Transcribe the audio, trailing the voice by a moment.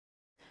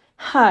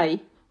Hi,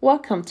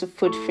 welcome to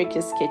Food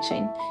Freak's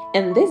Kitchen.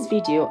 In this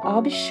video,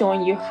 I'll be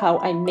showing you how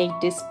I make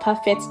this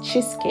perfect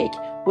cheesecake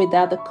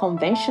without the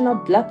conventional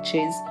block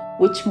cheese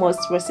which most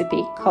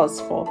recipe calls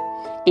for.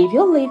 If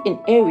you live in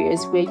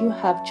areas where you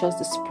have just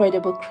the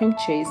spreadable cream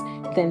cheese,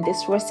 then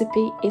this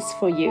recipe is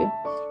for you.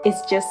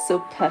 It's just so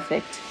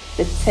perfect.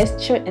 The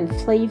texture and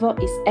flavor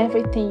is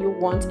everything you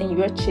want in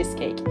your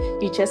cheesecake.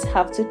 You just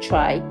have to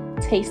try,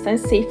 taste and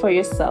see for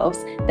yourselves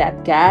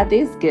that God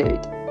is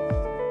good.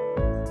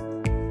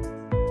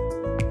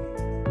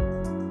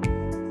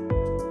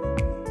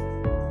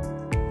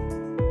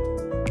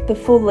 The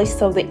full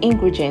list of the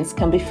ingredients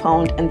can be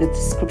found in the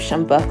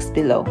description box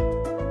below.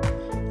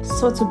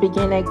 So to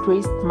begin, I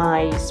greased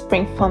my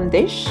springform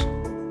dish.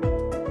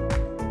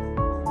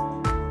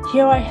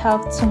 Here I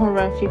have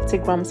 250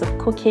 grams of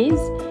cookies.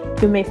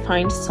 You may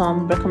find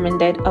some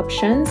recommended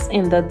options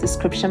in the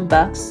description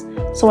box.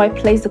 So I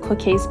placed the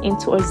cookies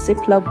into a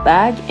ziplock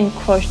bag and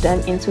crushed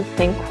them into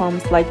thin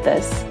crumbs like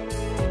this.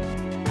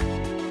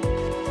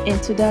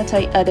 Into that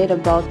I added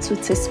about 2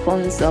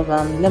 teaspoons of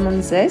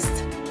lemon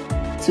zest,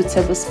 2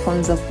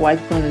 tablespoons of white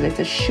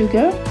granulated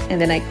sugar,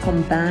 and then I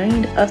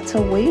combined,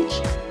 after which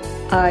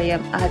I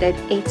added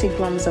 80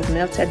 grams of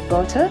melted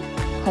butter.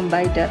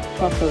 Combine that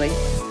properly.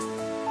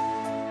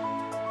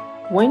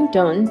 When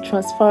done,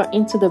 transfer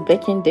into the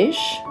baking dish.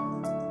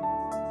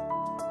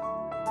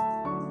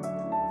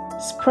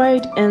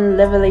 Spread and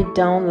level it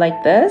down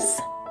like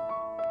this.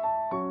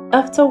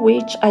 After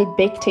which I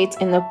baked it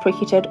in a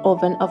preheated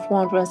oven of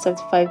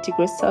 175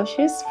 degrees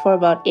Celsius for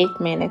about 8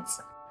 minutes.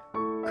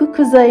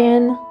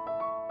 Kukuzayan.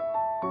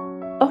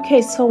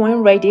 Okay, so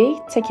when ready,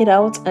 take it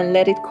out and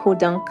let it cool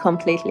down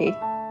completely.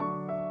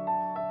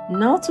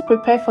 Now to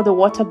prepare for the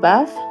water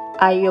bath,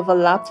 I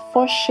overlapped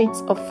 4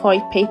 sheets of foil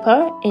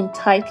paper and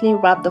tightly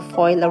wrapped the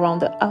foil around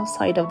the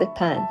outside of the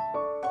pan.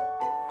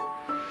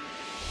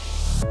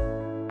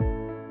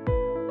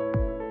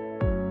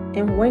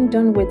 And when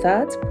done with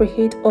that,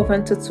 preheat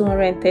oven to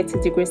 230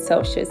 degrees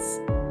Celsius.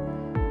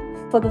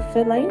 For the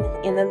filling,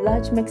 in a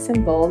large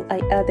mixing bowl, I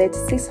added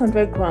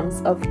 600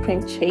 grams of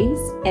cream cheese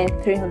and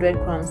 300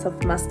 grams of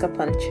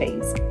mascarpone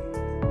cheese.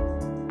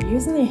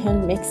 Using a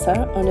hand mixer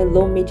on a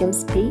low-medium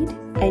speed,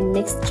 I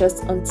mixed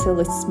just until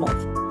it's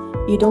smooth.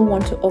 You don't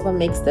want to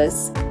overmix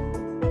this.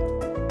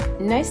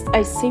 Next,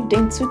 I sieved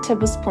in 2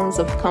 tablespoons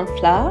of corn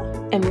flour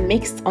and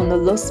mixed on a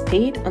low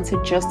speed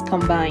until just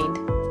combined.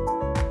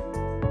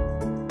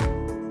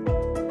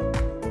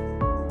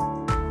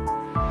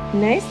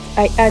 Next,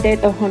 I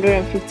added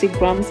 150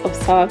 grams of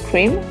sour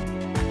cream,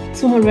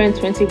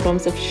 220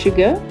 grams of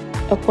sugar,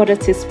 a quarter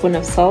teaspoon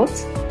of salt,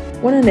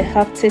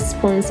 1.5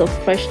 teaspoons of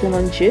fresh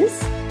lemon juice,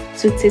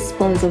 2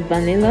 teaspoons of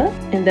vanilla,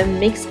 and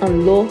then mix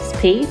on low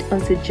speed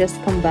until just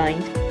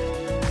combined.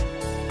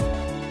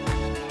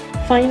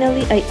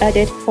 Finally, I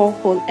added 4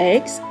 whole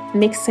eggs,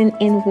 mixing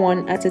in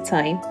one at a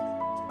time.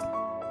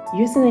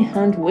 Using a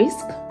hand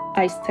whisk,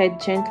 I stirred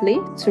gently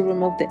to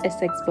remove the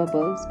excess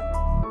bubbles.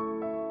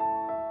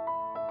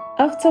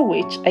 After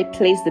which, I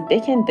placed the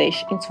baking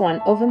dish into an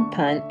oven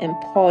pan and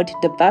poured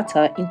the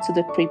batter into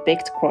the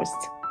pre-baked crust.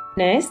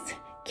 Next,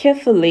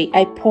 carefully,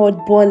 I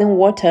poured boiling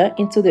water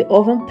into the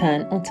oven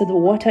pan until the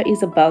water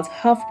is about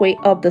halfway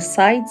up the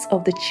sides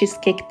of the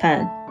cheesecake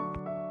pan.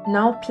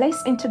 Now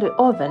place into the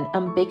oven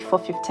and bake for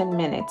 15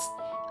 minutes.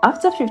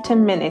 After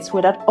 15 minutes,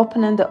 without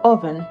opening the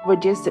oven,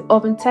 reduce the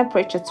oven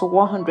temperature to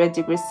 100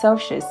 degrees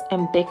Celsius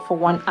and bake for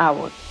 1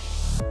 hour.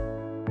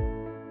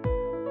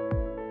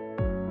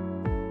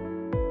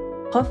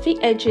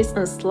 Puffy edges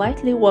and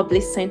slightly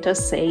wobbly center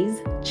says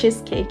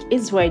cheesecake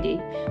is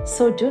ready.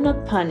 So do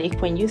not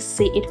panic when you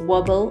see it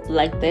wobble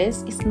like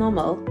this. It's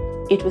normal.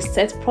 It will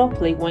set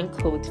properly when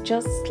cooked.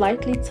 Just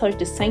slightly touch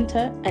the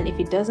center, and if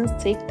it doesn't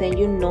stick, then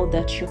you know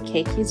that your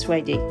cake is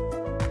ready.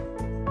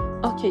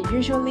 Okay,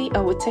 usually I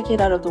will take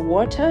it out of the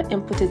water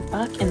and put it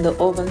back in the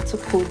oven to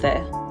cool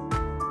there.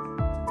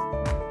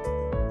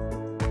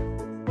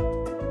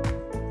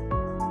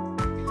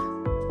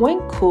 When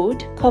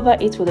cooled, cover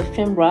it with a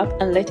film wrap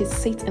and let it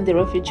sit in the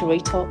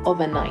refrigerator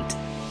overnight.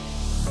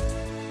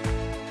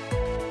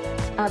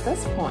 At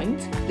this point,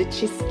 the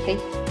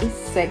cheesecake is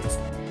set.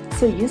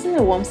 So using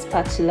a warm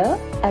spatula,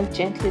 I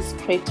gently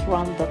scraped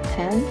around the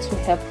pan to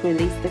help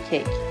release the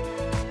cake.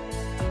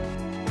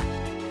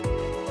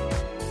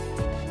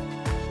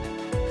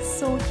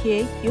 So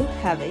here you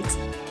have it,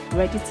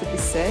 ready to be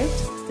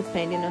served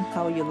depending on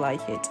how you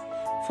like it.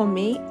 For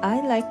me,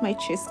 I like my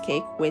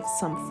cheesecake with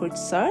some fruit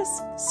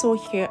sauce, so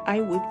here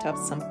I whipped up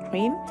some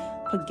cream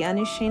for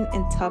garnishing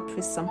and topped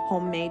with some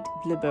homemade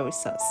blueberry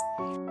sauce.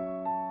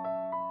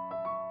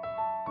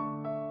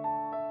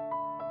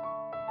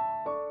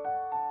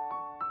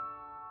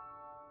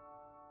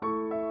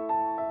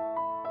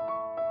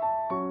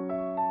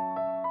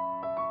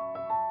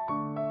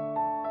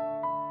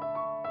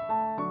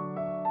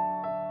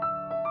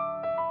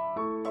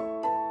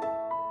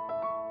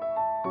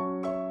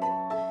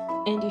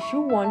 And if you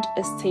want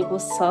a stable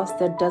sauce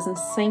that doesn't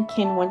sink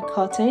in when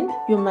cutting,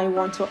 you might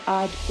want to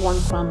add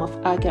 1 gram of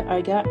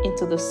agar-agar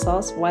into the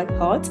sauce while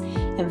hot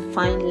and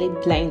finely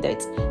blend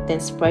it. Then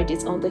spread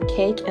it on the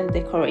cake and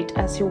decorate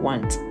as you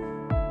want.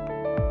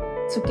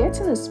 To get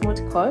in a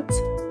smooth cut,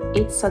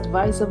 it's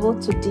advisable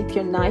to dip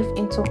your knife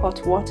into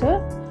hot water,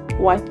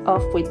 wipe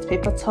off with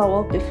paper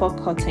towel before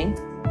cutting.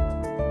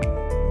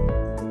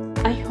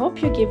 I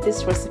hope you give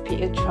this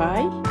recipe a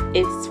try.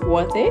 It's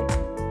worth it.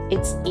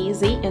 It's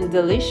easy and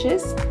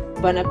delicious.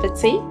 Bon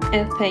appetit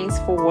and thanks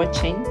for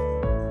watching.